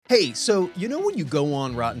Hey, so you know when you go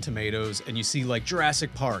on Rotten Tomatoes and you see like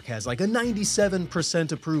Jurassic Park has like a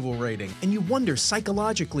 97% approval rating, and you wonder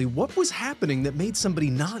psychologically what was happening that made somebody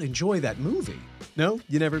not enjoy that movie? No?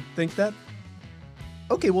 You never think that?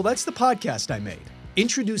 Okay, well that's the podcast I made.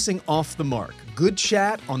 Introducing Off the Mark, good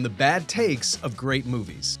chat on the bad takes of great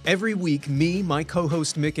movies. Every week, me, my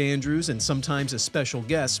co-host Mick Andrews, and sometimes a special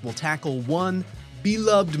guest will tackle one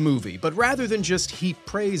beloved movie, but rather than just heap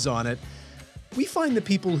praise on it, we find the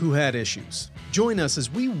people who had issues. Join us as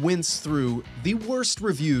we wince through the worst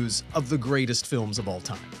reviews of the greatest films of all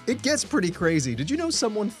time. It gets pretty crazy. Did you know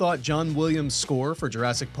someone thought John Williams' score for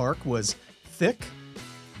Jurassic Park was thick?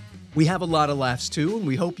 We have a lot of laughs too, and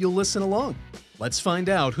we hope you'll listen along. Let's find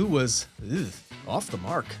out who was off the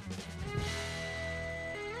mark.